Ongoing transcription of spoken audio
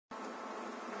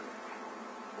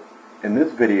In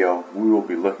this video, we will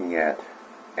be looking at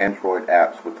Android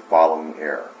apps with the following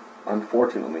error.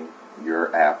 Unfortunately,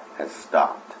 your app has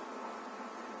stopped.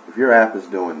 If your app is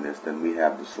doing this, then we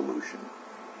have the solution.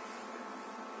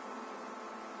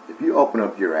 If you open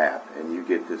up your app and you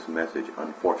get this message,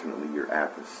 unfortunately your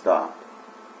app has stopped,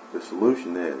 the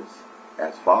solution is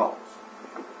as follows.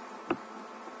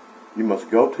 You must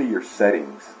go to your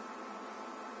Settings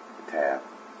tab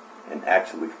and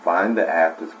actually find the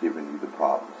app that's giving you the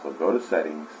problem. So go to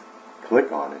Settings,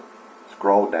 click on it,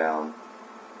 scroll down,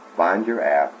 find your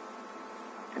app,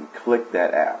 and click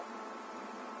that app.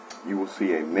 You will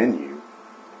see a menu,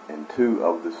 and two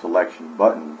of the selection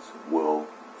buttons will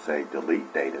say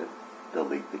Delete Data,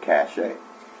 Delete the Cache.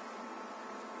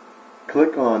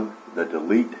 Click on the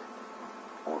Delete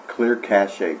or Clear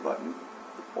Cache button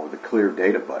or the Clear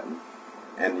Data button,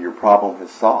 and your problem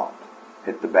is solved.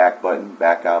 Hit the back button,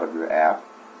 back out of your app,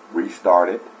 restart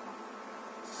it,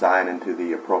 sign into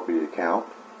the appropriate account,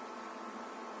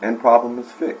 and problem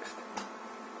is fixed.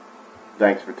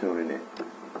 Thanks for tuning in.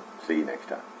 See you next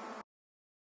time.